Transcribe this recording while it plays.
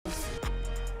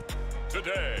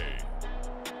Today,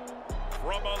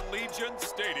 from Allegiant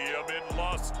Stadium in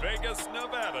Las Vegas,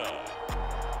 Nevada,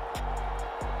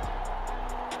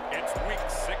 it's Week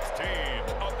 16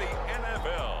 of the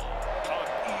NFL on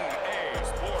EA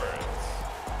Sports.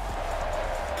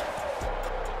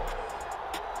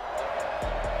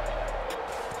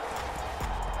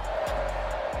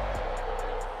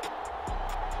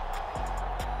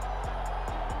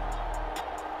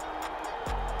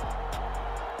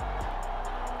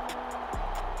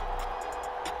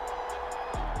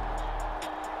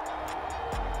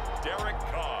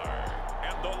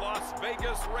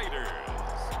 Vegas Raiders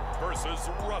versus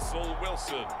Russell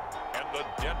Wilson and the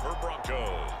Denver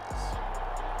Broncos.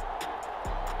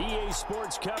 EA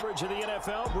Sports coverage of the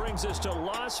NFL brings us to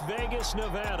Las Vegas,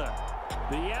 Nevada.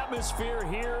 The atmosphere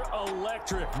here,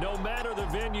 electric. No matter the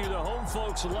venue, the home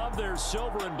folks love their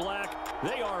silver and black.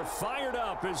 They are fired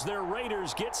up as their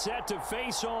Raiders get set to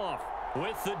face off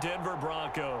with the Denver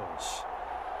Broncos.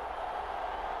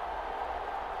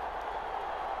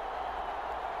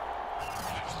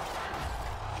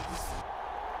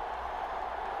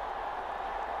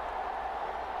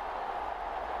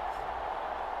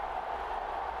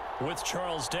 With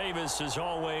Charles Davis, as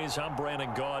always, I'm Brandon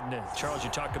Gaudin. And Charles,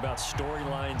 you talk about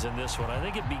storylines in this one. I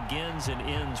think it begins and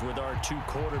ends with our two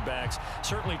quarterbacks,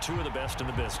 certainly two of the best in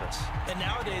the business. And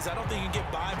nowadays, I don't think you can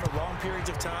get by for long periods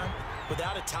of time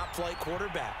without a top-flight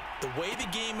quarterback. The way the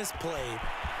game is played,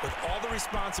 with all the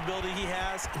responsibility he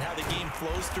has and how the game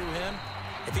flows through him,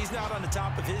 if he's not on the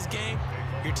top of his game,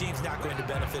 your team's not going to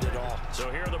benefit at all. So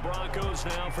here are the Broncos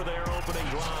now for their opening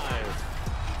drive.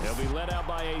 They'll be led out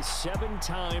by a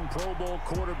 7-time Pro Bowl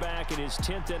quarterback in his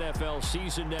 10th NFL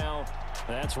season now.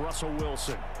 That's Russell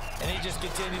Wilson. And he just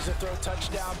continues to throw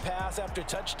touchdown pass after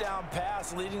touchdown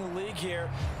pass, leading the league here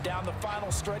down the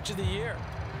final stretch of the year.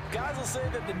 Guys will say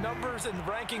that the numbers and the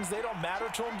rankings, they don't matter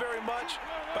to him very much,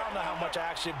 but I don't know how much I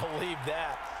actually believe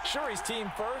that. Sure, he's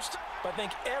team first, but I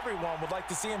think everyone would like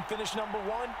to see him finish number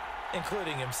one,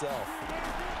 including himself.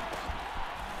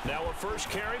 Now a first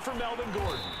carry for Melvin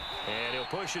Gordon. And he'll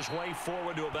push his way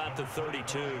forward to about the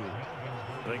 32.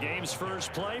 The game's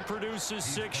first play produces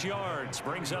 6 yards.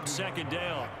 Brings up second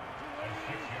down.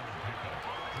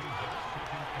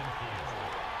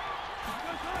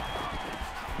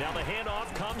 Now the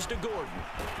handoff comes to Gordon.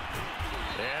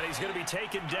 And he's going to be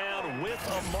taken down with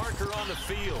a marker on the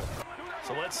field.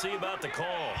 So let's see about the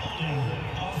call.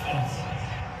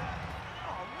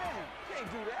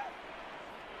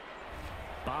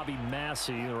 Bobby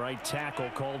Massey, the right tackle,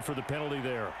 called for the penalty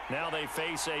there. Now they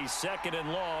face a 2nd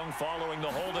and long following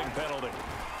the holding penalty.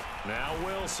 Now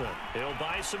Wilson. He'll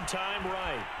buy some time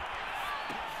right.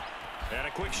 And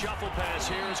a quick shuffle pass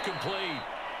here is complete.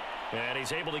 And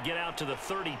he's able to get out to the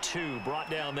 32, brought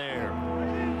down there.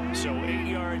 So 8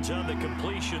 yards on the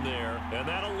completion there. And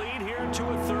that'll lead here to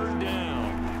a 3rd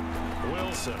down.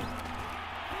 Wilson.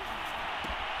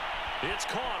 It's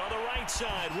caught on the right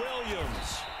side.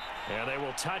 Williams. And they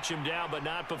will touch him down, but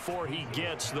not before he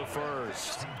gets the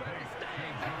first.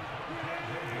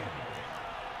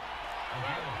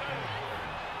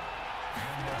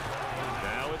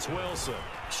 Now it's Wilson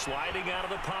sliding out of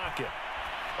the pocket.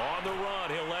 On the run,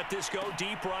 he'll let this go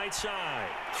deep right side.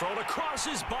 Thrown across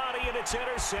his body, and it's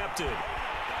intercepted.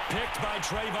 Picked by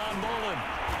Trayvon Mullen.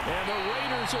 And the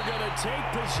Raiders are going to take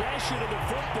possession of the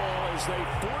football as they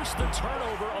force the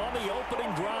turnover on the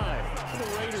opening drive. The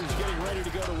Raiders getting ready to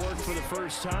go to work for the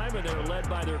first time, and they're led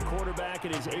by their quarterback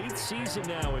in his 8th season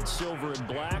now in silver and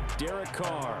black, Derek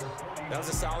Carr. That was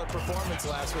a solid performance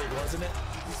last week, wasn't it?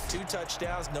 2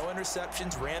 touchdowns, no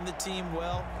interceptions, ran the team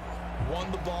well, won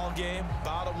the ball game.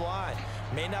 Bottom line,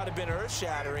 may not have been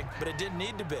earth-shattering, but it didn't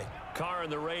need to be. Carr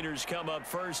and the Raiders come up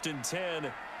 1st and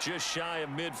 10, just shy of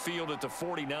midfield at the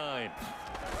 49.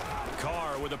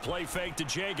 Carr with a play fake to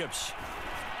Jacobs.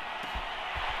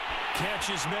 Catch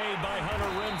is made by Hunter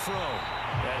Renfrow.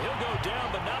 And he'll go down,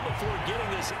 but not before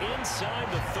getting this inside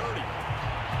the 30.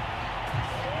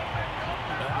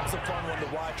 Now, that was a fun one to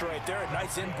watch right there. A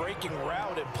nice in-breaking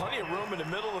route and plenty of room in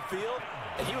the middle of the field.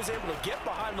 And he was able to get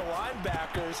behind the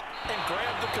linebackers and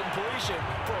grab the completion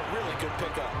for a really good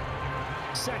pickup.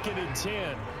 2nd and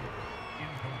 10.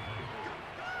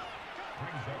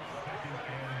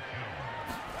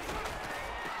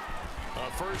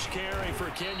 A first carry for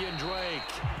Kenyon Drake.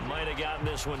 Might have gotten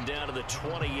this one down to the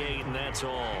 28, and that's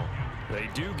all. They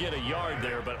do get a yard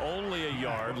there, but only a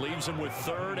yard. Leaves them with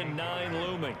 3rd and 9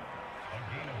 looming.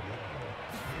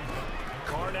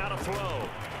 Carr now to throw.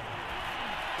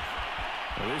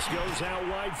 This goes out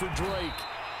wide for Drake.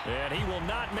 And he will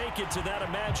not make it to that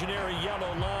imaginary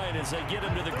yellow line as they get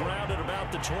him to the ground at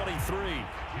about the 23.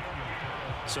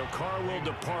 So Carr will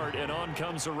depart, and on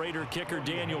comes the Raider kicker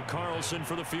Daniel Carlson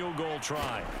for the field goal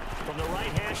try. From the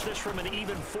right hash, this from an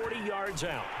even 40 yards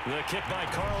out. The kick by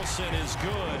Carlson is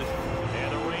good,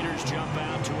 and the Raiders jump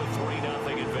out to a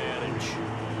 3-0 advantage.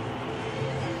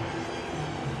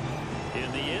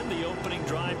 In the end, the opening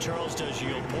drive, Charles, does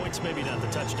yield points. Maybe not the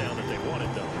touchdown that they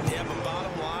wanted, though. Yeah, but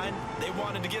bottom line, they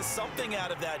wanted to get something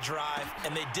out of that drive,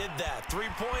 and they did that. 3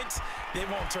 points, they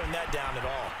won't turn that down at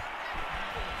all.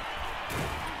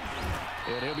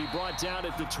 And he'll be brought down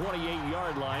at the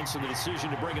 28-yard line, so the decision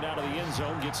to bring it out of the end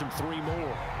zone gets him 3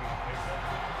 more.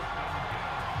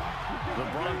 The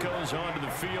Broncos onto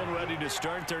the field, ready to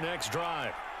start their next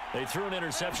drive. They threw an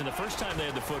interception the first time they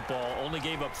had the football, only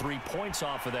gave up 3 points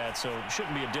off of that, so it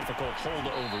shouldn't be a difficult hole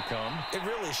to overcome. It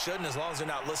really shouldn't, as long as they're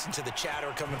not listening to the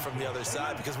chatter coming from the other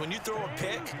side, because when you throw a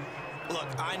pick, look,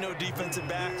 I know defensive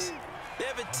backs, they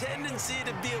have a tendency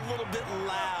to be a little bit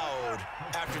loud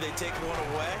after they take one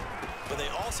away, but they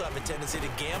also have a tendency to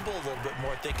gamble a little bit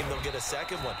more, thinking they'll get a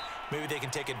second one. Maybe they can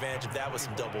take advantage of that with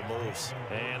some double moves.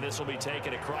 And this will be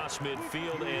taken across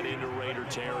midfield and into Raider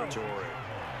territory.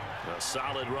 A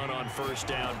solid run on first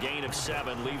down, gain of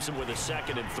 7, leaves him with a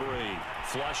 2nd and 3.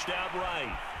 Flushed out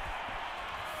right.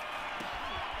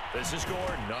 This is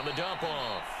Gordon on the dump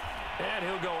off. And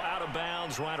he'll go out of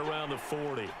bounds right around the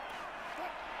 40. Good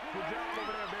job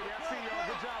over there, baby. I see y'all.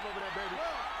 Good job over there, baby.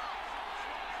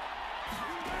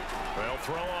 They'll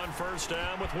throw on first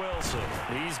down with Wilson.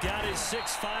 He's got his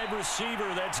 6'5"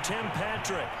 receiver. That's Tim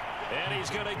Patrick. And he's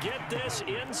going to get this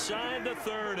inside the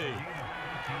 30.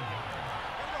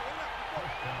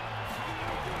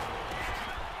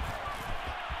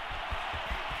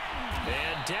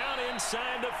 And down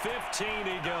inside the 15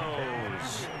 he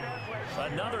goes.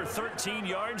 Another 13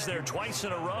 yards there twice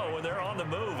in a row, and they're on the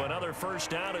move. Another first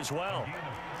down as well.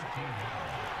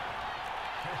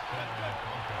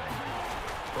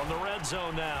 From the red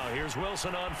zone now, here's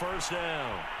Wilson on first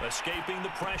down. Escaping the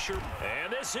pressure,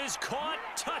 and this is caught.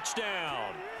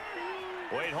 Touchdown.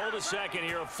 Wait, hold a second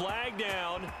here. A flag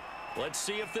down. Let's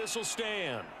see if this will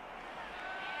stand.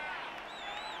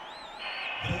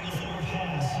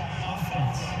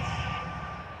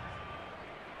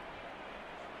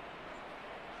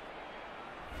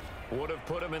 Would have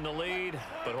put him in the lead,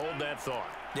 but hold that thought.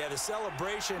 Yeah, the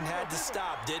celebration had to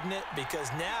stop, didn't it? Because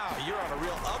now you're on a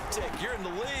real uptick. You're in the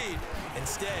lead.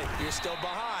 Instead, you're still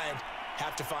behind.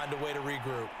 Have to find a way to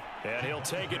regroup. And he'll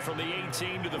take it from the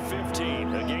 18 to the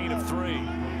 15, a gain of 3.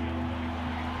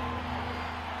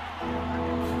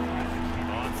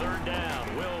 On third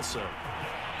down, Wilson.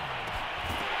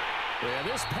 And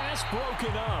this pass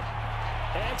broken up.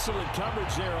 Excellent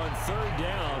coverage there on third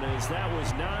down, as that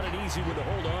was not an easy one to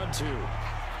hold on to.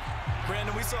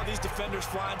 Brandon, we saw these defenders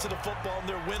flying to the football in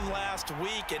their win last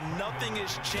week, and nothing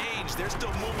has changed. They're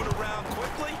still moving around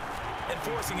quickly and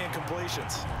forcing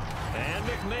incompletions. And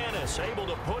McManus able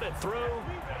to put it through,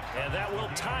 and that will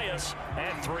tie us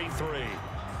at 3-3.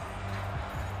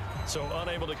 So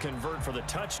unable to convert for the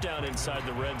touchdown inside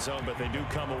the red zone, but they do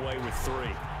come away with 3.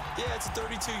 Yeah, it's a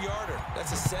 32-yarder.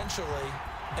 That's essentially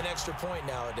an extra point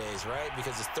nowadays, right?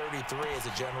 Because it's 33 as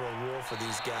a general rule for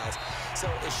these guys.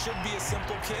 So it should be a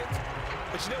simple kick.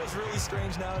 But you know what's really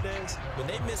strange nowadays? When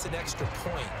they miss an extra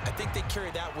point, I think they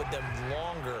carry that with them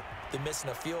longer than missing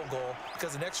a field goal,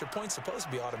 because an extra point's supposed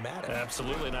to be automatic.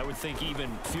 Absolutely, and I would think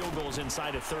even field goals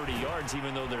inside of 30 yards,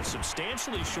 even though they're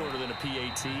substantially shorter than a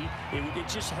PAT, it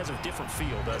just has a different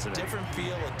feel, doesn't it? A different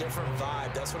feel, a different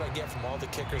vibe. That's what I get from all the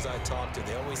kickers I talk to.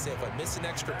 They always say, if I miss an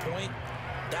extra point,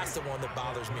 that's the one that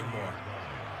bothers me more.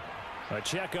 A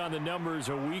check on the numbers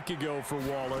a week ago for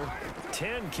Waller.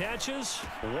 10 catches,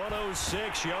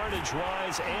 106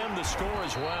 yardage-wise, and the score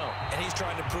as well. And he's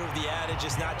trying to prove the adage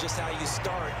is not just how you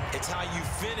start, it's how you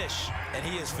finish. And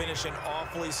he is finishing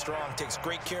awfully strong, takes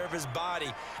great care of his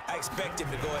body. I expect him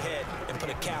to go ahead and put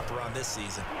a cap around this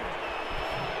season.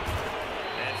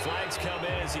 And flags come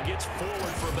in as he gets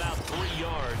forward for about 3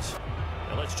 yards.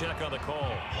 And let's check on the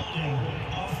call.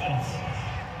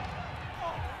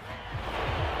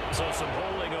 So some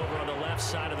holding over on the left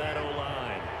side of that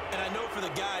O-line. And I know for the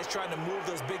guys trying to move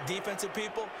those big defensive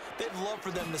people, they'd love for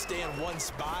them to stay in one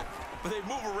spot, but they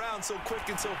move around so quick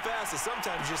and so fast that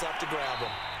sometimes you just have to grab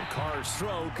them. Carr's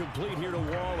throw complete here to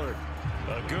Waller.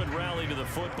 A good rally to the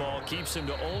football keeps him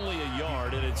to only a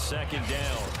yard, and it's second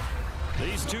down.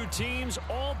 These two teams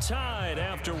all tied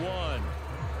after one.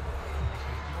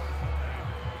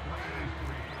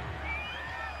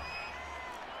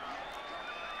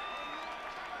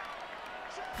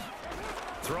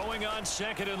 Throwing on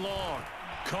second and long.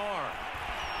 Carr.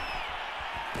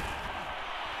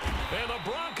 And the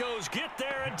Broncos get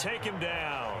there and take him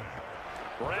down.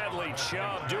 Bradley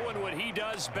Chubb doing what he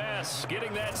does best,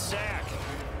 getting that sack.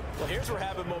 Well, here's where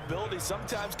having mobility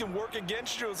sometimes can work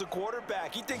against you as a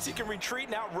quarterback. He thinks he can retreat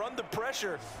and outrun the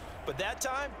pressure. But that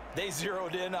time, they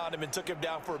zeroed in on him and took him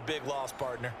down for a big loss,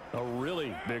 partner. A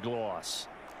really big loss.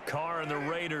 Carr and the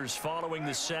Raiders following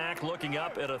the sack, looking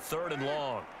up at a 3rd and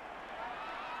long.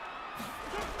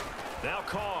 Now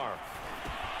Carr.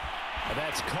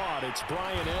 That's caught. It's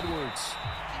Bryan Edwards.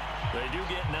 They do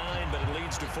get 9, but it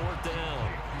leads to 4th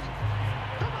down.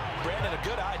 Brandon, a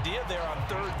good idea there on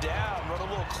 3rd down. Run a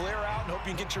little clear out and hope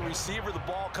you can get your receiver the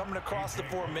ball coming across the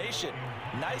formation.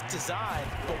 Nice design,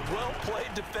 but well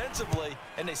played defensively,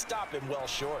 and they stop him well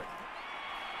short.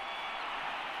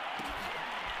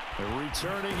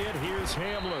 Returning it, here's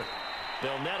Hamler.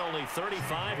 They'll net only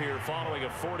 35 here following a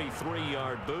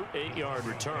 43-yard boot, 8-yard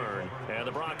return. And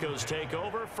the Broncos take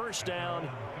over, 1st down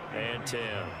and 10.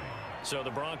 So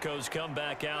the Broncos come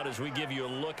back out as we give you a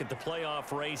look at the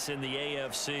playoff race in the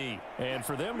AFC. And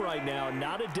for them right now,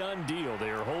 not a done deal. They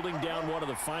are holding down one of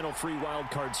the final 3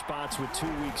 wildcard spots with 2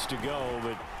 weeks to go.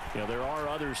 But, you know, there are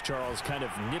others, Charles, kind of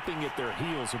nipping at their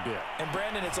heels a bit. And,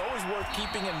 Brandon, it's always worth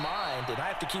keeping in mind, and I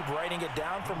have to keep writing it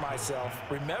down for myself.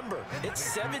 Remember, it's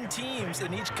 7 teams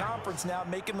in each conference now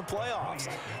making the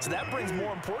playoffs. So that brings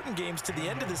more important games to the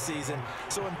end of the season.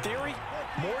 So, in theory,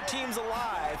 more teams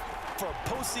alive for a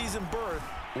postseason berth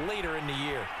later in the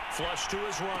year. Flush to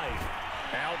his right.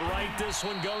 Outright, this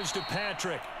one goes to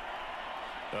Patrick.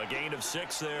 A gain of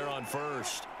 6 there on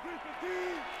 1st.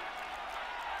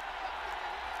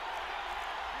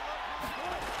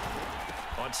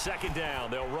 On 2nd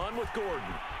down, they'll run with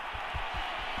Gordon.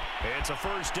 It's a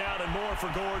 1st down and more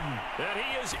for Gordon. And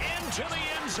he is into the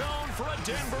end zone for a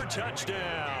Denver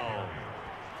touchdown.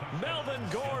 Melvin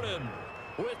Gordon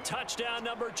with touchdown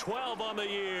number 12 on the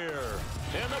year.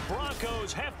 And the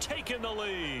Broncos have taken the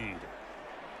lead.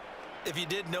 If you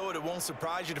didn't know it, it won't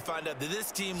surprise you to find out that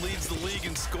this team leads the league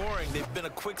in scoring. They've been a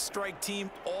quick strike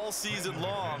team all season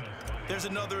long. There's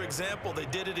another example. They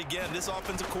did it again. This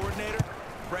offensive coordinator,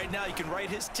 right now you can write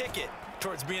his ticket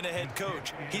towards being a head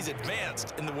coach. He's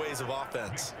advanced in the ways of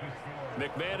offense.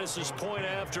 McManus's point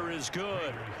after is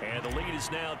good. And the lead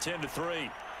is now 10-3.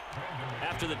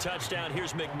 After the touchdown,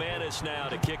 here's McManus now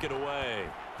to kick it away.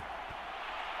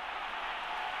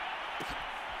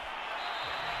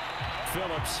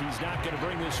 Phillips, he's not going to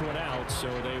bring this one out, so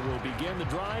they will begin the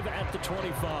drive at the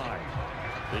 25.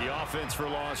 The offense for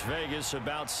Las Vegas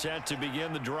about set to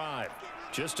begin the drive.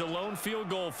 Just a lone field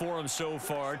goal for them so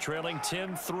far, trailing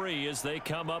 10-3 as they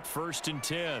come up 1st and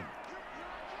 10.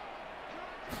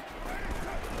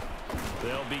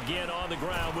 They'll begin on the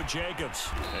ground with Jacobs.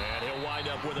 And he'll wind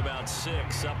up with about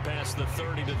 6 up past the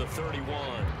 30 to the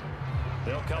 31.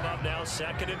 They'll come up now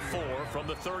 2nd and 4 from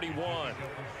the 31.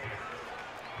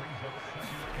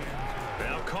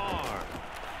 Now Carr.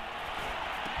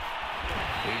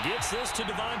 He gets this to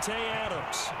Devontae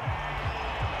Adams.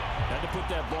 Had to put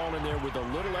that ball in there with a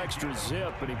little extra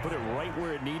zip, and he put it right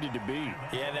where it needed to be.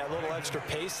 Yeah, and that little extra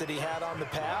pace that he had on the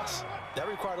pass, that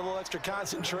required a little extra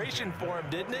concentration for him,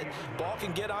 didn't it? Ball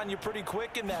can get on you pretty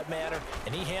quick in that manner,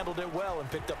 and he handled it well and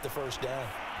picked up the 1st down.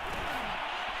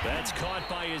 That's caught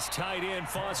by his tight end,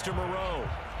 Foster Moreau.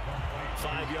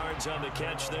 5 yards on the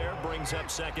catch there, brings up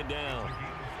 2nd down.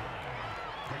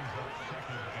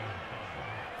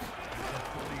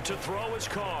 To throw his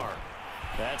Carr.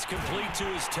 That's complete to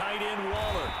his tight end,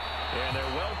 Waller. And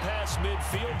they're well past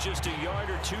midfield, just a yard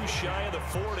or 2 shy of the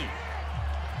 40.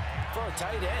 For a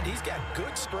tight end, he's got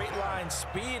good straight line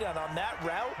speed, and on that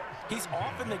route, he's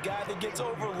often the guy that gets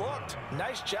overlooked.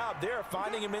 Nice job there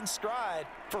finding him in stride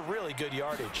for really good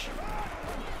yardage.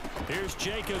 Here's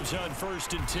Jacobs on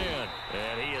 1st and 10.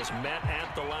 And he is met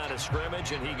at the line of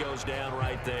scrimmage, and he goes down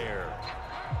right there.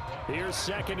 Here's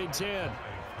 2nd and 10.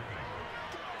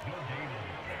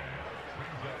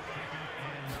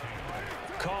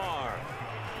 Carr.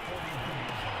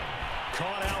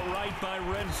 Caught outright by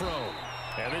Renfro.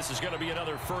 And this is going to be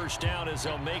another 1st down as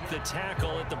they'll make the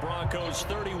tackle at the Broncos'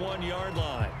 31-yard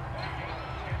line.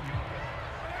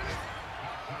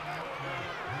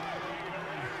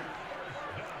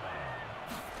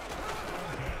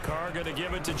 Carr going to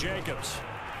give it to Jacobs.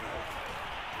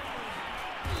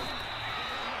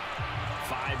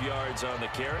 5 yards on the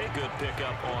carry. Good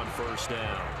pickup on 1st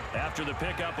down. After the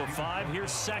pickup of 5,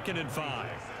 here's 2nd and 5.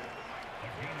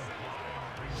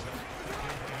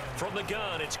 From the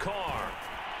gun, it's Carr.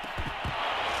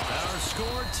 Our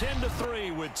score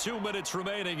 10-3 with 2 minutes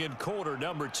remaining in quarter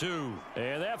number 2.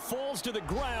 And that falls to the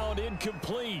ground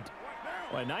incomplete.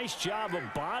 Well, a nice job of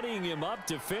bodying him up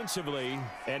defensively.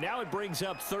 And now it brings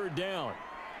up 3rd down.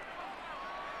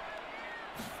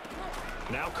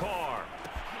 Now Carr.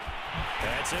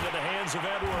 That's into the hands of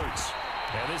Edwards.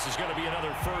 And this is going to be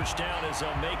another first down as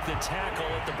they'll make the tackle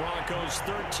at the Broncos'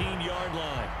 13-yard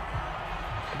line.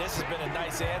 And this has been a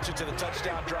nice answer to the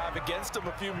touchdown drive against them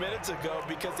a few minutes ago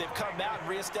because they've come out and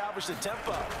reestablished the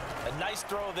tempo. A nice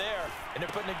throw there, and they're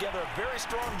putting together a very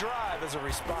strong drive as a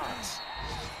response.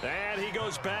 And he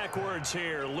goes backwards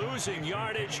here, losing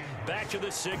yardage back to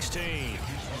the 16.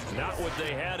 Not what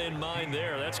they had in mind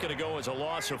there. That's going to go as a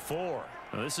loss of 4.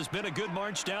 Now, this has been a good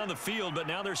march down the field, but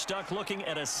now they're stuck looking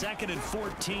at a 2nd and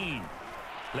 14.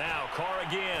 Now, Carr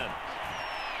again.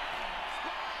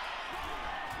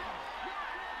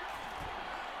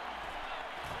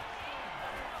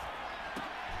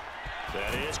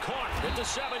 That is caught at the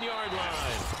 7-yard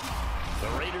line.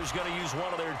 The Raiders going to use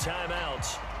one of their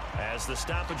timeouts as the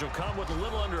stoppage will come with a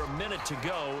little under a minute to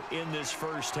go in this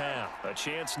first half. A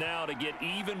chance now to get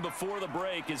even before the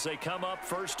break as they come up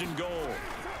 1st and goal.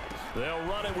 They'll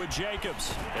run it with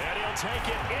Jacobs, and he'll take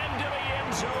it into the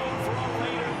end zone for a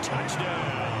Raider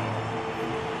touchdown.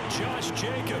 Josh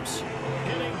Jacobs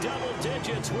hitting double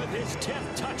digits with his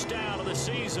 10th touchdown of the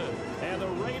season. And the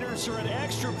Raiders are an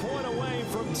extra point away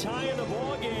from tying the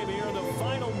ball game here in the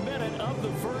final minute of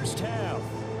the first half.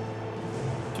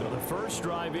 So the first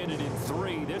drive ended in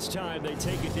 3. This time they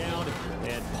take it down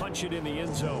and punch it in the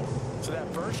end zone. So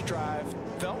that first drive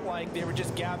felt like they were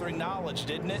just gathering knowledge,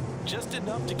 didn't it? Just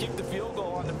enough to kick the field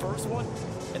goal on the first one.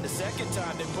 And the second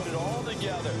time they put it all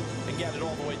together and got it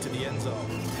all the way to the end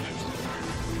zone.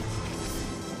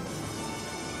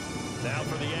 Now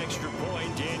for the extra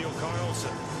point, Daniel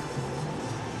Carlson.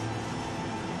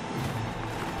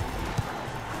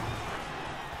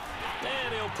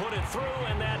 And he'll put it through,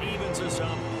 and that evens us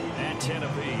up at 10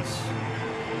 apiece.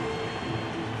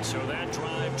 So that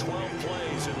drive, 12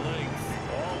 plays in length.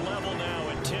 All level now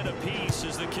at 10 apiece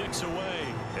as the kick's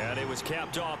away. And it was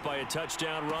capped off by a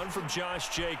touchdown run from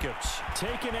Josh Jacobs.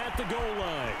 Taken at the goal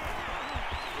line.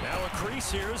 Now a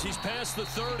crease here as he's past the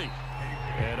 30.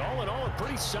 And all in all, a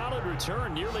pretty solid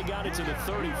return. Nearly got it to the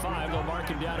 35. They'll mark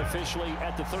him down officially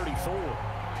at the 34.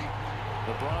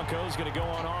 The Broncos going to go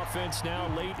on offense now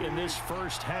late in this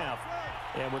first half.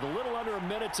 And with a little under a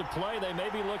minute to play, they may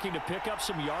be looking to pick up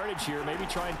some yardage here. Maybe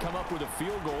try and come up with a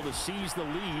field goal to seize the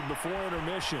lead before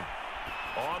intermission.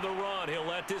 On the run, he'll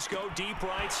let this go deep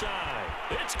right side.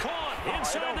 It's caught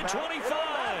inside the 25.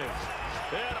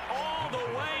 And all the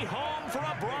way home for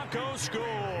a Broncos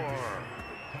score.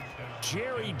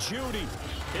 Jerry Jeudy,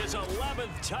 his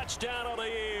 11th touchdown of the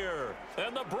year.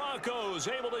 And the Broncos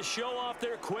able to show off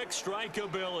their quick strike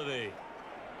ability.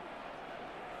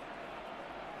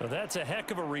 Well, that's a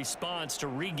heck of a response to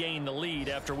regain the lead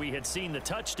after we had seen the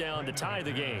touchdown to tie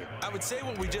the game. I would say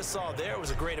what we just saw there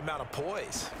was a great amount of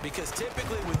poise, because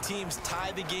typically when teams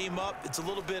tie the game up, it's a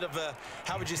little bit of a,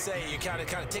 how would you say, you kind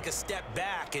of take a step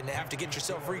back and have to get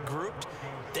yourself regrouped.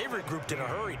 They regrouped in a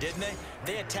hurry, didn't they?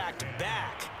 They attacked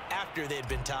back after they'd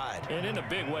been tied. And in a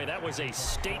big way, that was a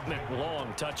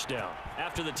statement-long touchdown.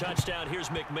 After the touchdown, here's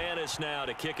McManus now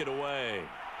to kick it away.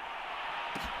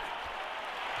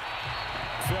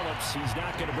 Phillips, he's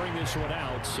not going to bring this one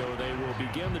out, so they will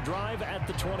begin the drive at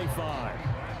the 25.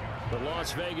 The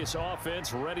Las Vegas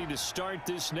offense ready to start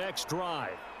this next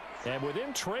drive. And with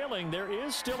him trailing, there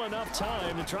is still enough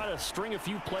time to try to string a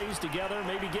few plays together,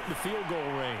 maybe get in the field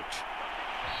goal range.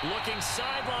 Looking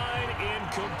sideline,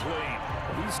 incomplete.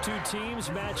 These two teams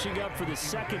matching up for the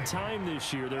second time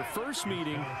this year. Their first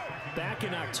meeting back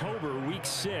in October, week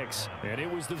 6. And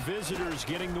it was the visitors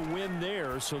getting the win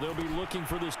there, so they'll be looking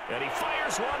for this. And he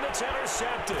fires one that's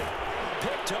intercepted.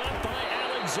 Picked up by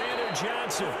Alexander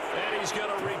Johnson. And he's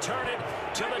going to return it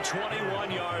to the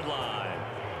 21-yard line.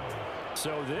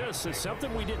 So this is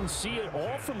something we didn't see at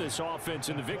all from this offense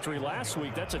in the victory last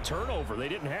week. That's a turnover. They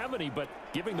didn't have any, but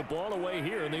giving the ball away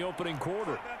here in the opening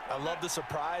quarter. I love the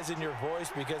surprise in your voice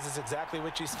because it's exactly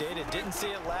what you stated. Didn't see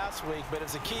it last week, but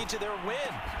it's a key to their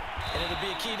win. And it'll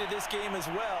be a key to this game as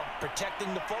well,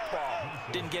 protecting the football.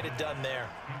 Didn't get it done there.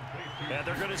 And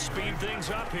they're going to speed things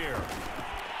up here.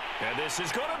 And this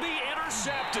is going to be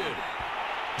intercepted.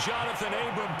 Jonathan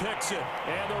Abram picks it,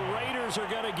 and the Raiders are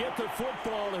going to get the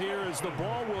football here as the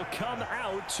ball will come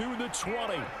out to the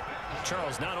 20.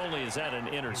 Charles, not only is that an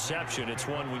interception, it's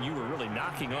one when you were really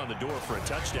knocking on the door for a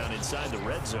touchdown inside the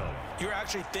red zone. You're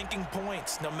actually thinking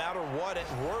points. No matter what, at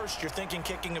worst, you're thinking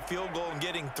kicking a field goal and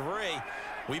getting 3.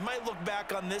 We might look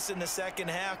back on this in the second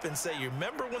half and say, you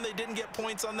remember when they didn't get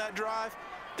points on that drive?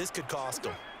 This could cost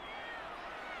them.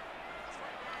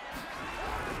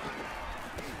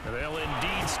 They'll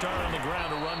indeed start on the ground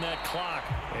to run that clock.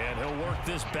 And he'll work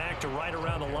this back to right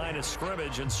around the line of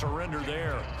scrimmage and surrender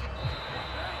there.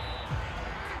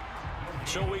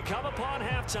 So we come upon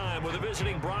halftime with the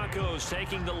visiting Broncos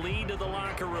taking the lead to the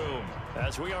locker room.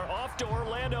 As we are off to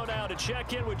Orlando now to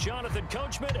check in with Jonathan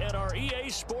Coachman and our EA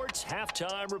Sports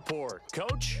Halftime Report.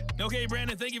 Coach? Okay,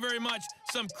 Brandon, thank you very much.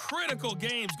 Some critical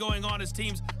games going on as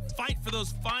teams fight for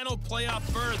those final playoff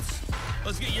berths.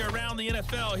 Let's get you around the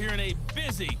NFL here in a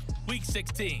busy Week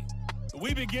 16.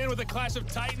 We begin with a clash of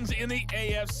titans in the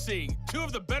AFC. Two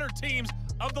of the better teams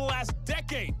of the last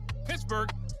decade. Pittsburgh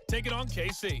taking on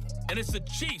KC. And it's the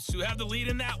Chiefs who have the lead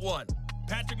in that one.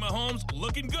 Patrick Mahomes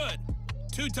looking good.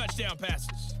 2 touchdown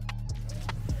passes.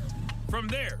 From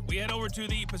there, we head over to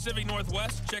the Pacific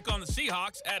Northwest, check on the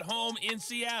Seahawks at home in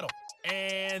Seattle.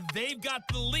 And they've got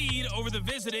the lead over the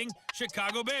visiting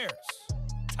Chicago Bears.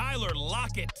 Tyler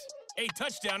Lockett, a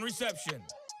touchdown reception.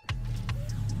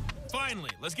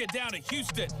 Finally, let's get down to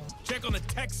Houston. Check on the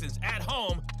Texans at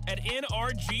home at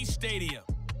NRG Stadium.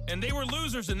 And they were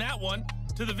losers in that one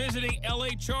to the visiting LA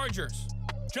Chargers.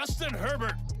 Justin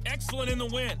Herbert, excellent in the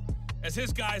win, as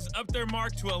his guys up their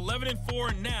mark to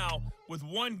 11-4 now with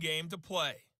 1 game to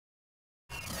play.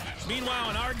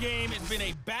 Meanwhile, in our game, it's been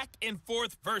a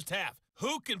back-and-forth first half.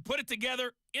 Who can put it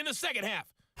together in the second half?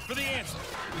 For the answer,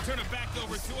 we turn it back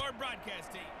over to our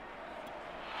broadcast team.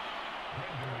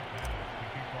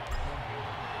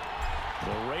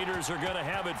 The Raiders are going to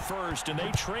have it first, and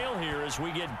they trail here as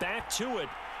we get back to it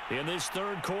in this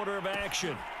third quarter of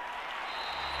action.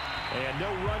 And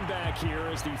no run back here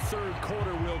as the third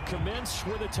quarter will commence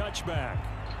with a touchback.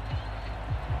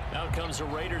 Out comes the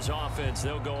Raiders offense.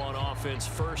 They'll go on offense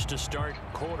first to start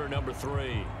quarter number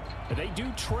 3. And they do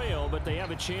trail, but they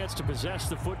have a chance to possess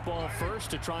the football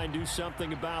first to try and do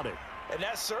something about it. And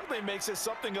that certainly makes it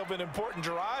something of an important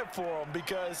drive for them,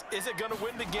 because is it going to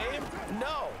win the game?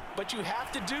 No, but you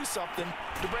have to do something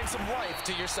to bring some life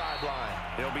to your sideline.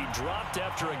 He'll be dropped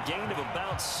after a gain of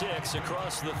about 6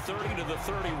 across the 30 to the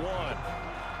 31.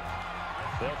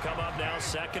 They'll come up now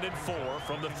 2nd and 4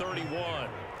 from the 31.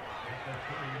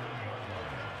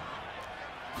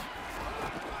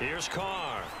 Here's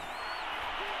Carr.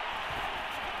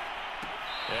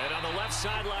 And on the left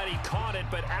sideline, he caught it,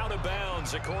 but out of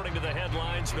bounds, according to the head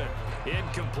linesman.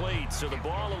 Incomplete, so the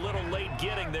ball a little late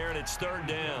getting there, and it's 3rd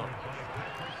down.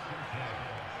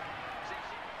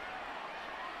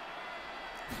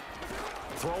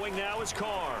 Throwing now is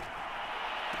Carr.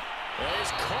 And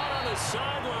he's caught on the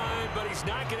sideline, but he's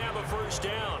not going to have a first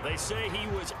down. They say he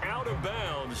was out of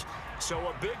bounds, so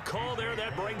a big call there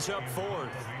that brings up 4th.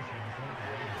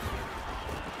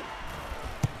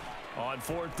 On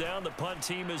 4th down, the punt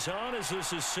team is on as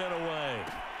this is sent away.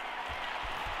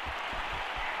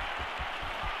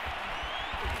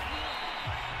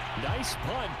 Nice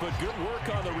punt, but good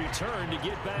work on the return to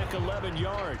get back 11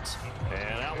 yards.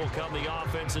 And out will come the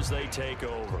offense as they take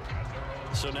over.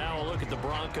 So now a look at the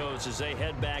Broncos as they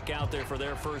head back out there for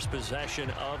their first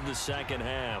possession of the second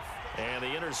half. And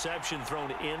the interception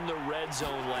thrown in the red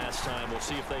zone last time. We'll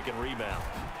see if they can rebound.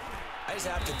 I just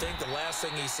have to think the last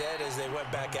thing he said as they went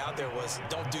back out there was,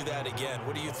 don't do that again.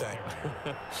 What do you think?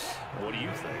 What do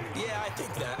you think? Yeah, I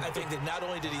think that not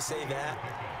only did he say that,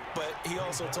 but he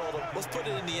also told them, let's put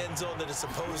it in the end zone that it's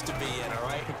supposed to be in, all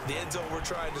right? The end zone we're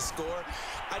trying to score.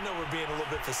 I know we're being a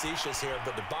little bit facetious here,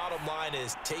 but the bottom line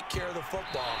is take care of the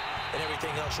football, and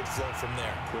everything else should flow from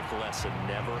there. Quick lesson,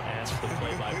 never ask the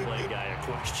play-by-play guy a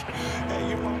question. Hey,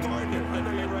 you're my partner. I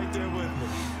know you're right there with me.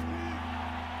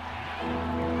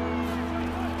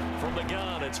 From the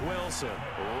gun, it's Wilson.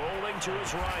 Rolling to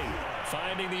his right.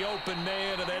 Finding the open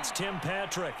man, and that's Tim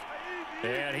Patrick.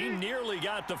 And he nearly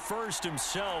got the first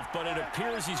himself, but it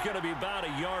appears he's going to be about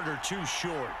a yard or 2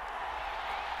 short.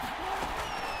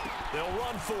 They'll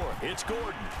run for it. It's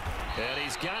Gordon. And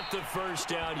he's got the first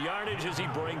down yardage as he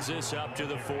brings this up to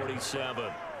the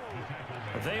 47.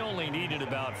 They only needed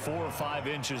about 4 or 5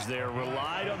 inches there.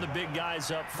 Relied on the big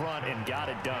guys up front and got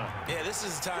it done. Yeah, this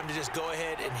is the time to just go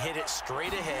ahead and hit it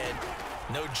straight ahead.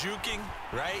 No juking,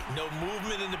 right? No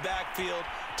movement in the backfield.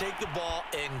 Take the ball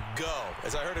and go.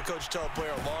 As I heard a coach tell a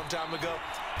player a long time ago,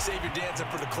 save your dancing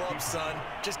for the club, son.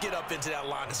 Just get up into that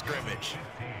line of scrimmage.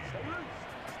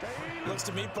 Looks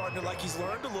to me, partner, like he's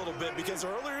learned a little bit, because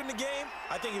earlier in the game,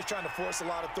 I think he was trying to force a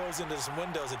lot of throws into some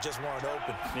windows that just weren't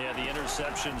open. Yeah, the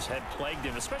interceptions had plagued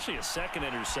him, especially a second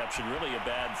interception, really a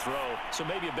bad throw. So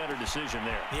maybe a better decision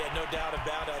there. Yeah, no doubt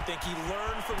about it. I think he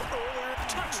learned from earlier.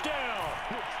 Touchdown!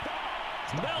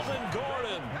 Melvin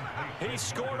Gordon. He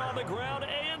scored on the ground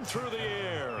and through the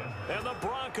air. And the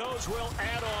Broncos will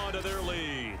add on to their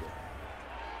lead.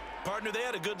 Partner, they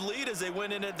had a good lead as they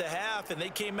went into the half, and they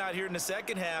came out here in the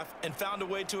second half and found a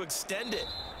way to extend it.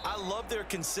 I love their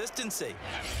consistency.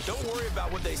 Don't worry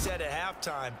about what they said at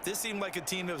halftime. This seemed like a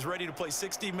team that was ready to play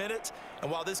 60 minutes, and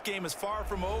while this game is far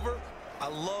from over, I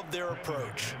love their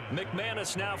approach.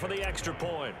 McManus now for the extra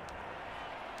point.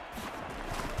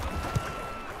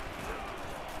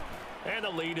 And the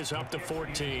lead is up to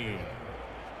 14.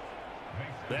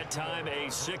 That time a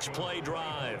 6-play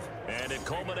drive, and it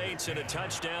culminates in a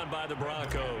touchdown by the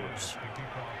Broncos.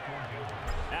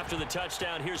 After the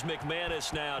touchdown, here's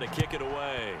McManus now to kick it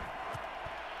away.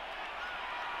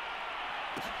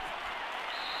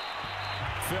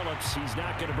 Phillips, he's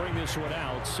not going to bring this one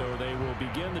out, so they will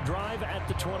begin the drive at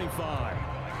the 25.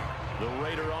 The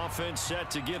Raider offense set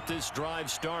to get this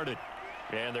drive started.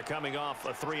 And they're coming off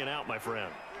a 3-and-out, my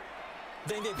friend. I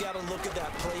think they've got to look at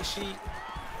that play sheet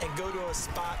and go to a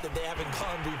spot that they haven't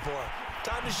gone before.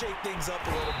 Time to shake things up a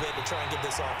little bit to try and get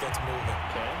this offense moving.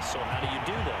 Okay, so how do you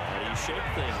do that? How do you shake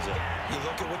things up? You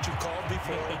look at what you called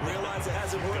before, realize it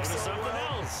hasn't worked Go to so something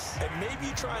well, else. and maybe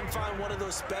you try and find one of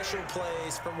those special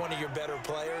plays from one of your better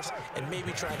players, and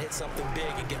maybe try and hit something big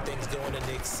and get things going in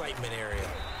the excitement area.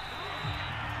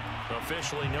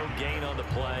 Officially no gain on the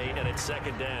play, and it's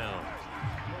second down.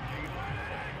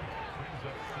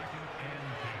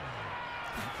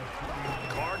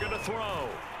 Carr going to throw. Got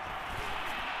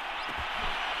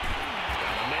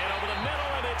a man over the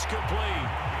middle, and it's complete.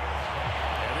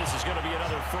 And this is going to be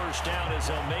another first down as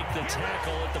they'll make the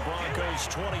tackle at the Broncos'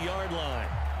 20-yard line.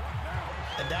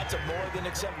 And that's a more than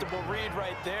acceptable read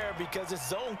right there because it's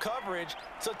zone coverage,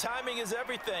 so timing is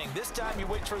everything. This time he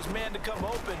waits for his man to come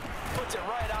open, puts it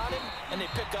right on him, and they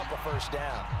pick up a first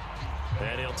down.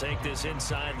 And he'll take this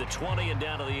inside the 20 and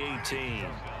down to the 18.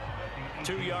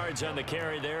 2 yards on the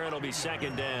carry there. It'll be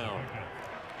second down.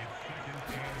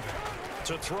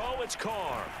 To throw, it's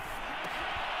Carr.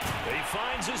 He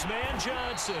finds his man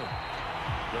Johnson.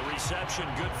 The reception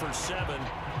good for 7.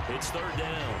 It's third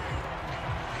down.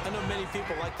 I know many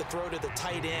people like to throw to the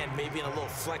tight end, maybe in a little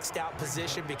flexed out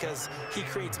position because he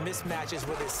creates mismatches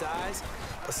with his size.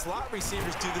 But slot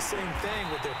receivers do the same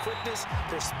thing with their quickness,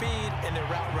 their speed, and their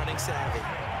route running savvy.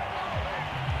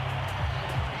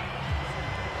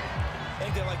 I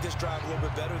think they like this drive a little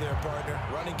bit better there, partner.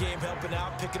 Running game helping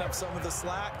out, picking up some of the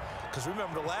slack. Because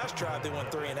remember the last drive, they went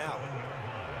 3-and-out.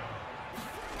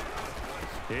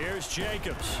 Here's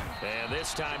Jacobs. And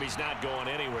this time he's not going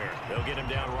anywhere. They'll get him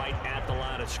down right at the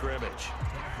line of scrimmage.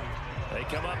 They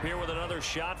come up here with another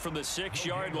shot from the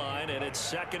 6-yard line, and it's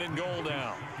second and goal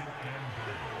now.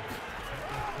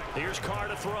 Here's Carr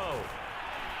to throw.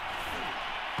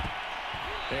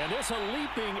 And it's a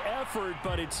leaping effort,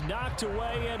 but it's knocked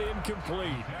away and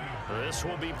incomplete. This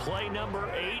will be play number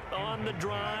 8 on the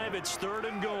drive. It's third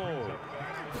and goal.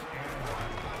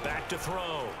 Back to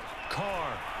throw.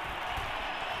 Carr.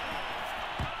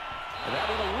 That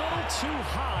one a little too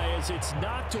high as it's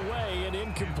knocked away and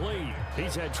incomplete.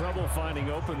 He's had trouble finding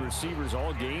open receivers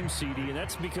all game, CD, and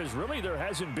that's because really there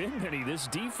hasn't been many. This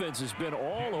defense has been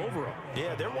all over them.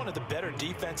 Yeah, they're one of the better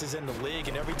defenses in the league,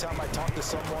 and every time I talk to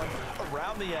someone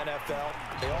around the NFL,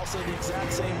 they all say the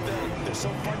exact same thing. They're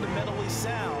so fundamentally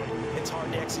sound, it's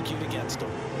hard to execute against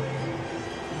them.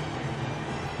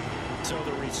 So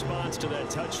the response to that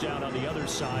touchdown on the other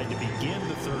side to begin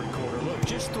the third quarter. Look,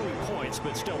 just 3 points,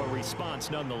 but still a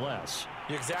response nonetheless.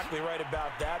 You're exactly right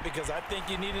about that because I think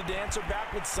you needed to answer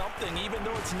back with something, even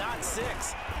though it's not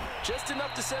 6. Just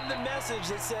enough to send the message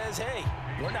that says, hey,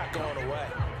 we're not going away.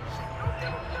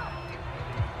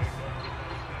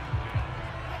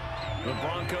 The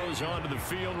Broncos onto the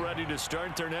field ready to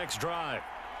start their next drive.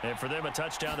 And for them, a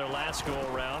touchdown their last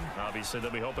go-around. Obviously,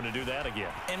 they'll be hoping to do that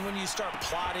again. And when you start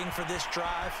plotting for this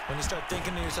drive, when you start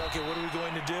thinking to yourself, okay, what are we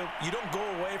going to do? You don't go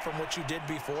away from what you did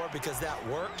before because that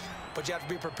worked, but you have to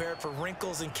be prepared for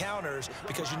wrinkles and counters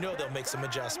because you know they'll make some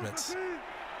adjustments.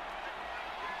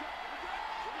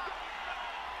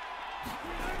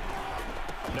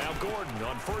 Now Gordon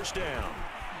on first down.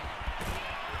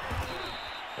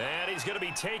 And he's going to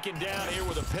be taken down here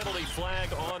with a penalty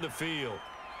flag on the field.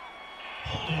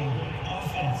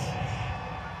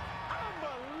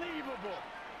 Unbelievable.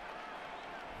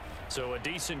 So a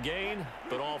decent gain,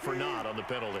 but all for naught on the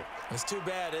penalty. It's too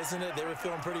bad, isn't it? They were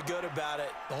feeling pretty good about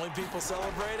it. The only people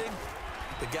celebrating,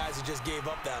 the guys who just gave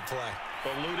up that play.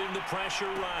 Eluding the pressure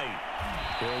right.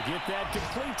 He'll get that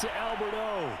complete to Albert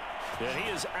O. And he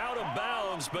is out of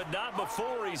bounds, but not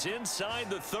before he's inside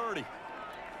the 30.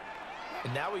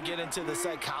 And now we get into the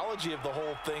psychology of the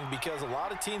whole thing, because a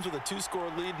lot of teams with a 2-score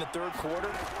lead in the third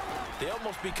quarter, they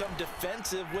almost become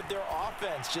defensive with their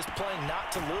offense, just playing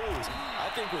not to lose. I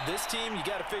think with this team, you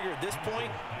got to figure at this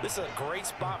point, this is a great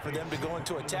spot for them to go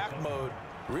into attack mode,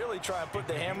 really try and put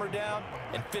the hammer down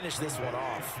and finish this one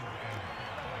off.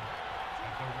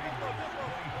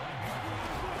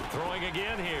 Throwing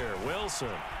again here, Wilson.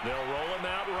 They'll roll him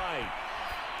out right.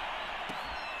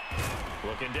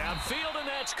 Looking downfield, and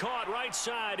that's caught right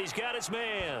side. He's got his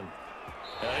man.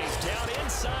 He's down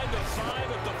inside the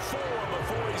 5 at the 4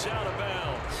 before he's out of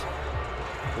bounds.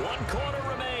 1 quarter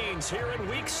remains here in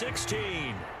Week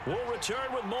 16. We'll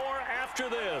return with more after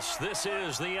this. This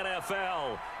is the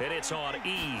NFL, and it's on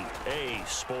EA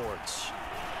Sports.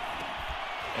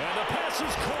 And the pass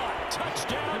is caught.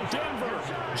 Touchdown, Denver.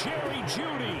 Jerry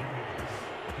Jeudy.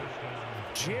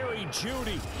 Jerry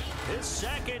Jeudy, his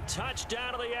second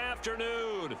touchdown of the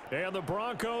afternoon. And the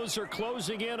Broncos are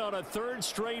closing in on a 3rd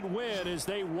straight win as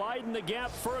they widen the gap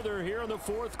further here in the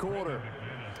 4th quarter.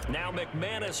 Now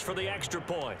McManus for the extra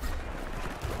point.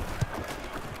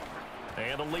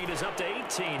 And the lead is up to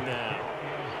 18 now.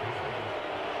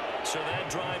 So that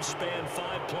drive spanned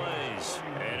 5 plays,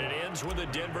 and it ends with a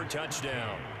Denver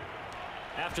touchdown.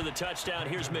 After the touchdown,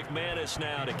 here's McManus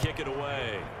now to kick it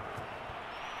away.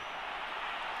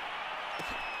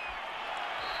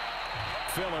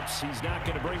 Phillips, he's not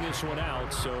going to bring this one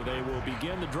out, so they will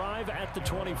begin the drive at the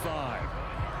 25.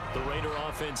 The Raider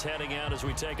offense heading out as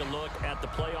we take a look at the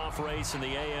playoff race in the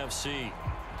AFC.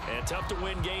 And tough to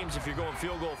win games if you're going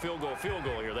field goal, field goal, field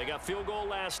goal here. They got field goal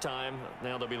last time.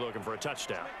 Now they'll be looking for a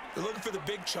touchdown. They're looking for the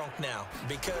big chunk now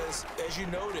because, as you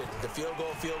noted, the field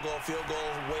goal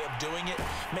way of doing it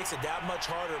makes it that much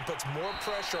harder and puts more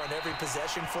pressure on every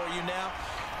possession for you now.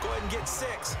 Go ahead and get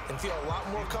 6 and feel a lot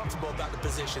more comfortable about the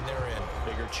position they're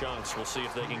in. Bigger chunks. We'll see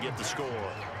if they can get the score.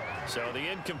 So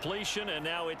the incompletion, and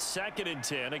now it's 2nd and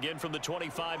 10, again from the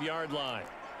 25-yard line.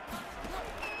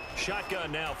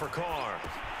 Shotgun now for Carr.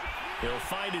 He'll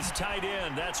find his tight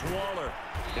end. That's Waller.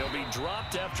 He'll be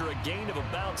dropped after a gain of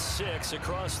about 6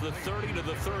 across the 30 to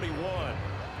the 31.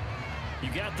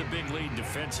 You got the big lead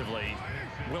defensively.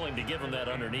 Willing to give him that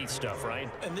underneath stuff, right?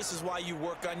 And this is why you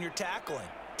work on your tackling.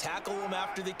 Tackle them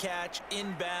after the catch,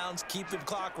 inbounds, keep the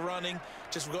clock running.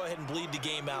 Just go ahead and bleed the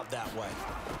game out that way.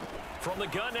 From the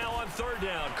gun now on 3rd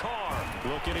down, Carr.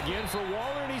 Looking again for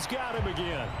Waller, and he's got him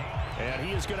again. And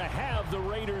he is going to have the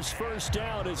Raiders' 1st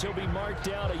down as he'll be marked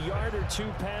down a yard or 2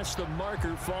 past the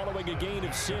marker following a gain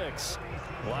of 6.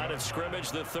 Line of scrimmage,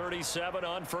 the 37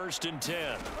 on 1st and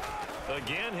 10.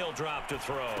 Again, he'll drop to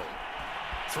throw.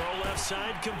 Throw left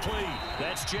side complete.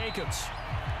 That's Jacobs.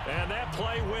 And that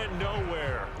play went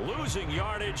nowhere. Losing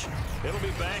yardage. It'll be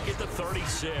back at the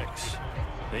 36.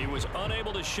 He was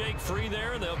unable to shake free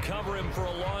there, and they'll cover him for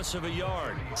a loss of a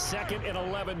yard. 2nd and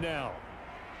 11 now.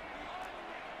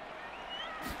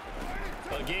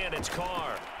 Again, it's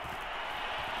Carr.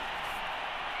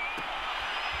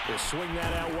 They'll swing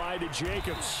that out wide to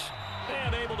Jacobs.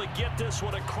 And able to get this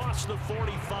one across the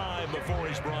 45 before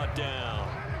he's brought down.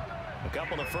 A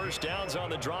couple of 1st downs on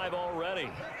the drive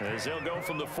already, as they'll go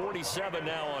from the 47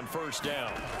 now on 1st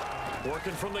down.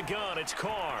 Working from the gun, it's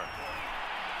Carr.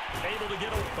 Able to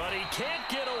get away, but he can't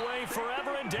get away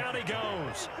forever, and down he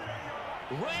goes.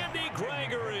 Randy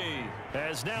Gregory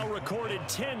has now recorded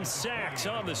 10 sacks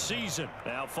on the season.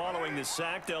 Now following the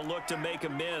sack, they'll look to make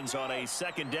amends on a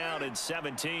 2nd down and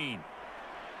 17.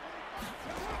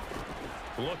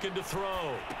 Looking to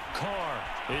throw. Carr.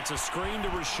 It's a screen to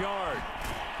Richard.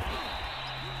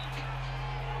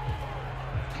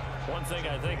 One thing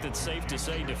I think that's safe to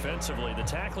say defensively, the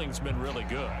tackling's been really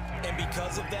good. And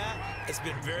because of that, it's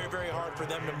been very, very hard for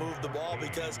them to move the ball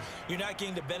because you're not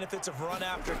getting the benefits of run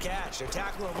after catch. They're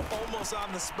tackling them almost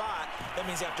on the spot. That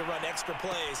means you have to run extra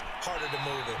plays, harder to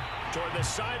move it. Toward the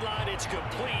sideline, it's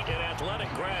complete, an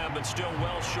athletic grab, but still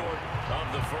well short of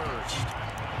the 1st.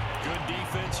 Good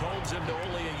defense holds him to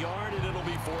only a yard, and it'll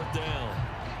be 4th down.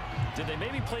 Did they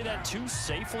maybe play that too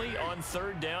safely on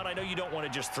 3rd down? I know you don't want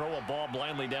to just throw a ball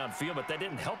blindly downfield, but that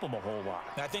didn't help them a whole lot.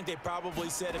 I think they probably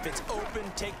said if it's open,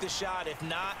 take the shot. If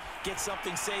not, get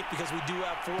something safe because we do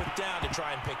have 4th down to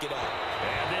try and pick it up.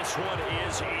 And this one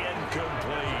is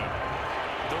incomplete.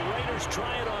 The Raiders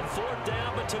try it on 4th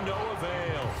down, but to no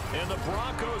avail. And the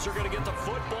Broncos are going to get the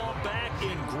football back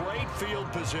in great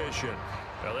field position.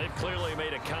 Well, they've clearly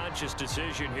made a conscious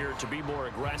decision here to be more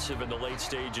aggressive in the late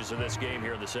stages of this game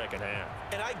here in the second half.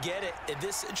 And I get it. In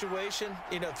this situation,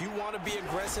 you know, if you want to be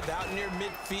aggressive out near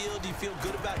midfield, you feel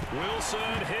good about it. Wilson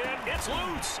hit. It's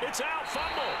loose. It's out.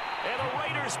 Fumble. And the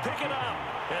Raiders pick it up.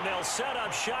 And they'll set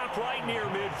up shop right near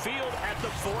midfield at the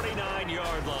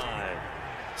 49-yard line.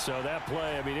 So that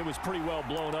play, I mean, it was pretty well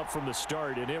blown up from the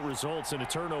start, and it results in a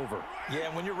turnover. Yeah,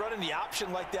 and when you're running the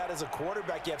option like that as a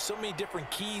quarterback, you have so many different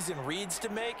keys and reads to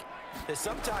make that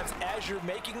sometimes as you're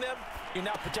making them, you're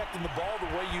not protecting the ball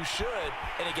the way you should,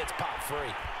 and it gets popped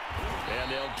free. And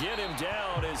they'll get him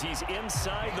down as he's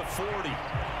inside the 40.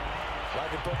 Well, I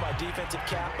can put my defensive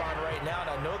cap on right now, and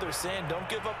I know they're saying don't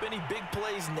give up any big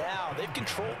plays now. They've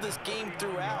controlled this game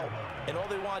throughout, and all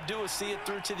they want to do is see it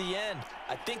through to the end.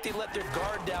 I think they let their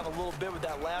guard down a little bit with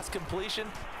that last completion.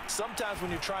 Sometimes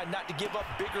when you're trying not to give up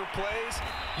bigger plays,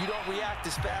 you don't react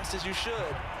as fast as you should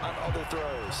on other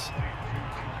throws.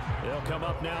 They'll come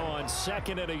up now on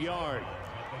 2nd and a yard.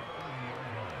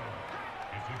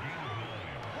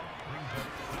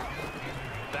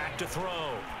 Back to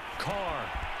throw. Carr.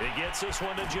 He gets this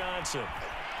one to Johnson.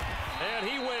 And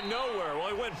he went nowhere. Well,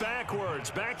 he went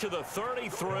backwards, back to the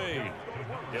 33.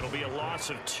 It'll be a loss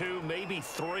of 2, maybe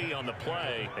 3 on the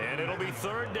play, and it'll be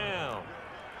 3rd down.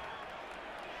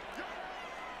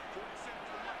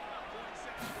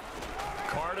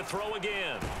 Carr to throw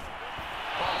again.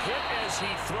 A hit as he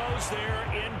throws there,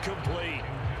 incomplete.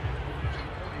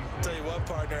 Tell you what,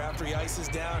 partner, after he ices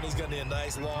down, he's going to need a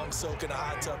nice long soak in a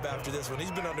hot tub after this one. He's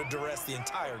been under duress the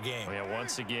entire game. Yeah,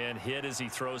 once again, hit as he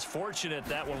throws. Fortunate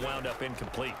that one wound up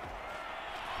incomplete.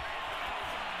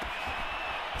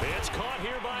 It's caught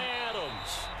here by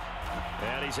Adams.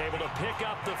 And he's able to pick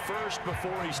up the first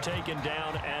before he's taken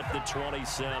down at the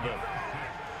 27.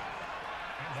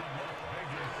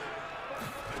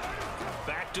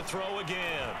 Back to throw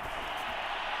again.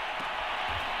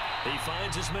 He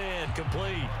finds his man,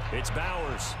 complete. It's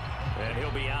Bowers, and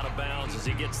he'll be out of bounds as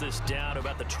he gets this down to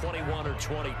about the 21 or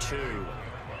 22.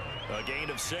 A gain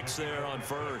of 6 there on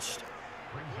first.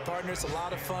 Partner, it's a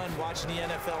lot of fun watching the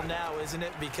NFL now, isn't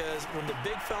it? Because when the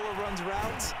big fella runs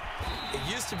routes, it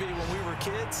used to be when we were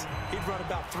kids, he'd run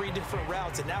about 3 different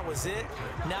routes, and that was it.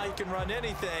 Now he can run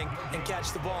anything and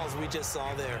catch the balls we just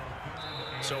saw there.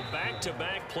 So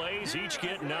back-to-back plays, each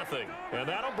get nothing. And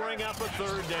that'll bring up a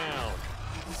 3rd down.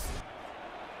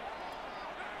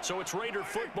 So it's Raider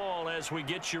football as we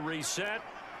get you reset.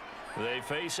 They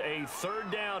face a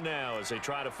 3rd down now as they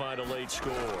try to find a late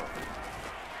score.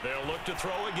 They'll look to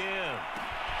throw again.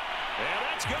 And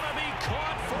that's going to be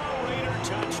caught for a Raider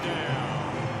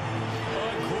touchdown.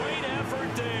 A great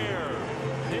effort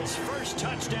there. His first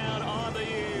touchdown on the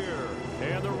year.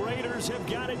 And the Raiders have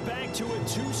got it back to a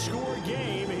 2-score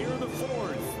game here in the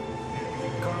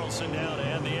 4th. Carlson now to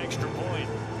add the extra point.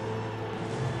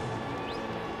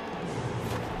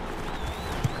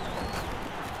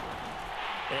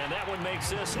 And that one makes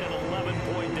this an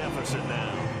 11-point deficit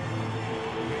now.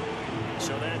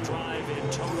 So that drive in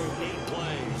total 8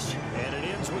 plays. And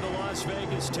it ends with a Las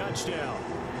Vegas touchdown.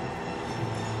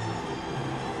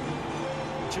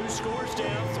 2 scores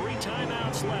down, 3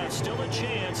 timeouts left. Still a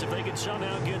chance if they can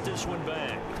somehow get this one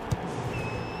back.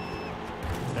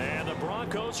 And the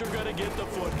Broncos are going to get the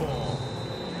football.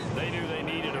 They knew they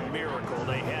needed a miracle.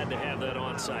 They had to have that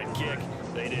onside kick.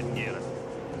 They didn't get it.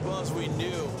 Well, as we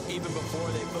knew, even before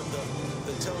they put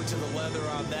the toe to the leather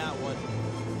on that one,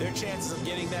 their chances of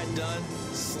getting that done,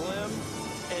 slim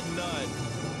and none.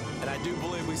 And I do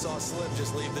believe we saw Slim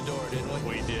just leave the door, didn't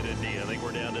we? We did indeed. I think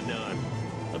we're down to none.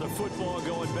 The football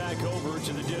going back over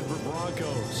to the Denver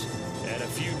Broncos. And a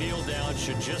few kneel downs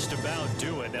should just about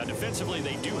do it. Now, defensively,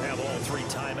 they do have all 3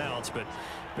 timeouts, but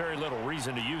very little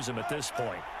reason to use them at this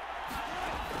point.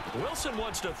 Wilson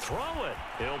wants to throw it.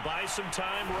 He'll buy some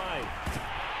time right.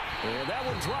 And that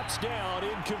one drops down,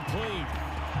 incomplete.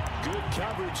 Good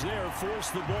coverage there,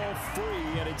 forced the ball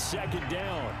free, and it's 2nd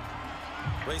down.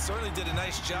 Well, he certainly did a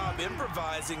nice job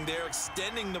improvising there,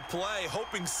 extending the play,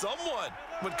 hoping someone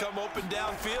would come open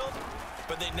downfield,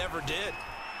 but they never did.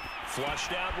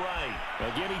 Flushed out right.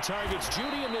 Again, he targets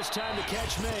Judy, and this time the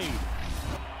catch made.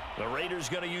 The Raiders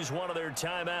going to use one of their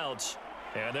timeouts,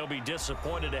 and they'll be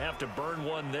disappointed to have to burn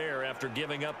one there after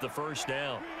giving up the first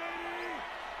down.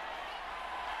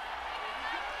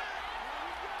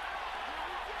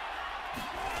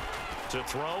 To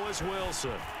throw is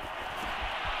Wilson.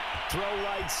 Throw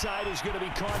right side is going to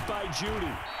be caught by Judy.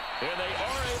 And they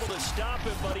are able to stop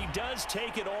him, but he does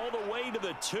take it all the way to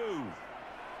the 2.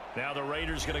 Now the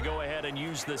Raiders going to go ahead and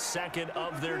use the second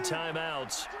of their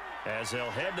timeouts as they'll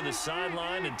head to the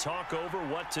sideline and talk over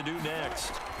what to do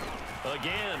next.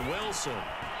 Again, Wilson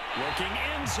looking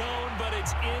end zone, but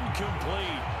it's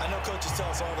incomplete. I know coaches tell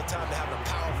us all the time that having a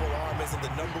powerful arm isn't the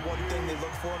 #1 thing they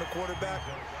look for in a quarterback.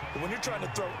 But when you're trying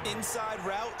to throw inside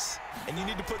routes and you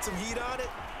need to put some heat on it,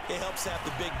 it helps have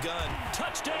the big gun.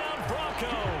 Touchdown,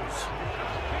 Broncos.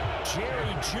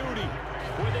 Jerry Jeudy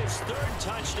with his 3rd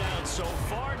touchdown so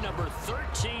far, number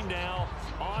 13 now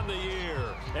on the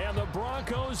year. And the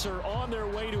Broncos are on their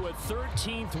way to a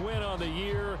 13th win on the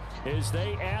year as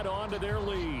they add on to their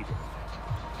lead.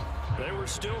 They were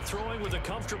still throwing with a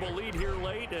comfortable lead here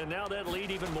late, and now that lead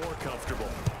even more comfortable.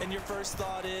 And your first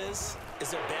thought is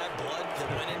there bad blood that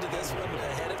went into this one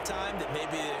ahead of time, that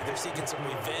maybe they're seeking some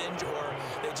revenge or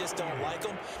they just don't like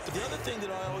them? But the other thing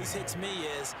that always hits me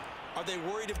is, are they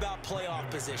worried about playoff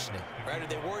positioning, right? Are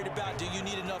they worried about, do you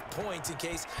need enough points in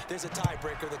case there's a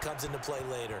tiebreaker that comes into play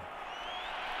later?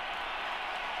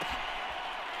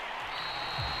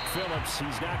 Phillips,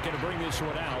 he's not going to bring this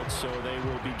one out, so they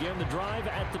will begin the drive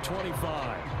at the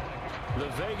 25. The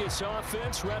Vegas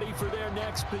offense ready for their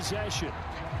next possession.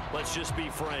 Let's just be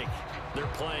frank. They're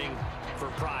playing for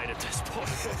pride at this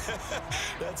point.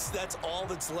 That's all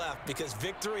that's left, because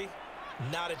victory,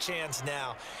 not a chance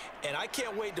now. And I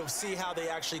can't wait to see how they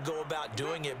actually go about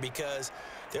doing it, because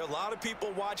there are a lot of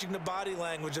people watching the body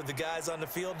language of the guys on the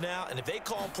field now, and if they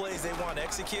call plays they want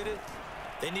executed,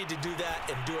 they need to do that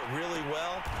and do it really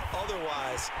well.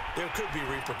 Otherwise, there could be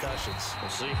repercussions. We'll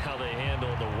see how they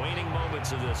handle the waning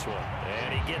moments of this one.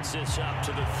 And he gets this up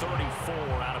to the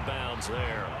 34, out of bounds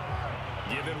there.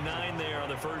 Give him 9 there on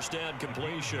the first down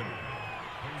completion.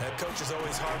 That coach is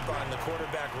always harp on the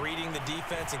quarterback reading the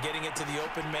defense and getting it to the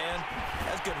open man.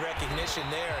 That's good recognition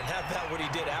there. And how about what he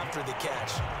did after the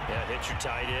catch? Yeah, hit your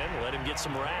tight end, let him get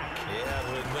some rack. Yeah,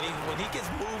 when he gets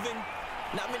moving,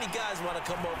 not many guys want to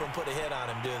come over and put a hit on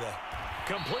him, do they?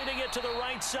 Completing it to the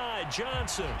right side,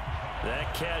 Johnson.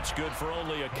 That catch good for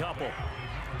only a couple.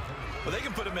 Well, they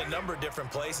can put him in a number of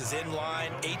different places. In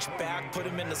line, H-back, put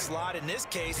him in the slot. In this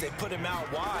case, they put him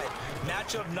out wide.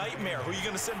 Matchup nightmare. Who are you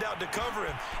going to send out to cover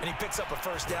him? And he picks up a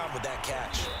first down with that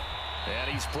catch. And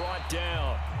he's brought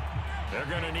down. They're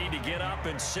going to need to get up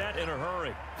and set in a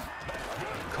hurry.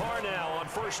 Carr now on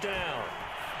first down.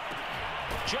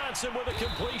 Johnson with a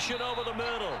completion over the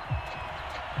middle.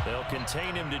 They'll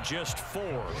contain him to just 4.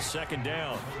 Second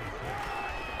down.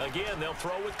 Again, they'll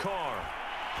throw with Carr.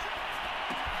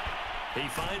 He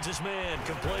finds his man,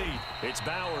 complete. It's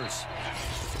Bowers.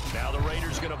 Now the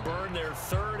Raiders going to burn their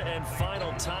 3rd and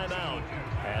final timeout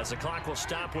as the clock will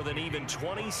stop with an even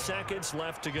 20 seconds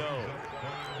left to go.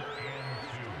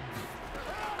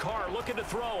 Carr looking to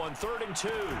throw on 3rd and 2.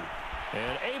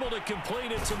 And able to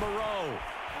complete it to Moreau.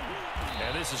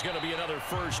 And this is going to be another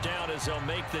first down as they'll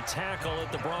make the tackle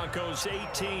at the Broncos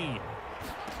 18.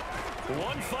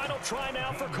 One final try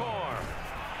now for Carr.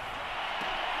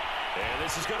 And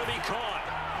this is going to be caught.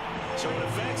 So it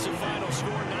affects the final score,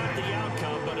 not the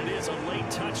outcome, but it is a late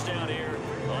touchdown here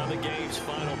on the game's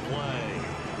final play.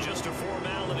 Just a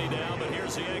formality now, but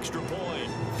here's the extra point.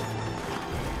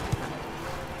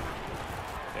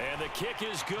 And the kick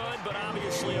is good, but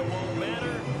obviously it won't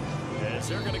matter as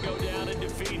they're going to go down in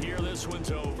defeat here. This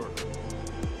one's over.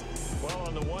 Well,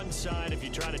 on the one side, if you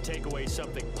try to take away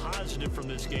something positive from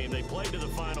this game, they played to the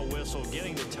final whistle,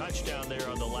 getting the touchdown there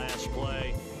on the last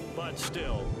play. But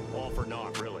still, all for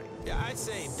naught, really. Yeah, I'd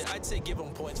say give them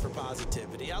points for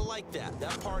positivity. I like that.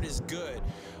 That part is good.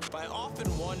 But I often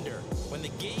wonder, when the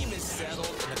game is settled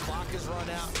and the clock is run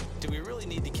out, do we really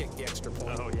need to kick the extra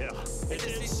point? Oh, yeah.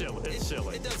 It's silly. It's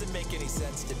silly. It doesn't make any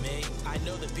sense to me. I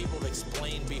know that people have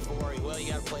explained before, well,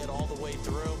 you got to play it all the way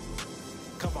through.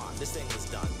 Come on, this thing is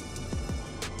done.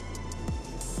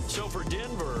 So for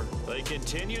Denver, they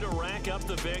continue to rack up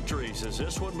the victories as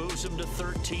this one moves them to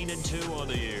 13-2 on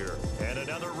the year. And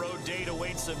another road date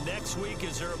awaits them next week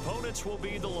as their opponents will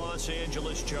be the Los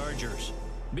Angeles Chargers.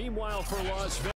 Meanwhile, for Las Vegas.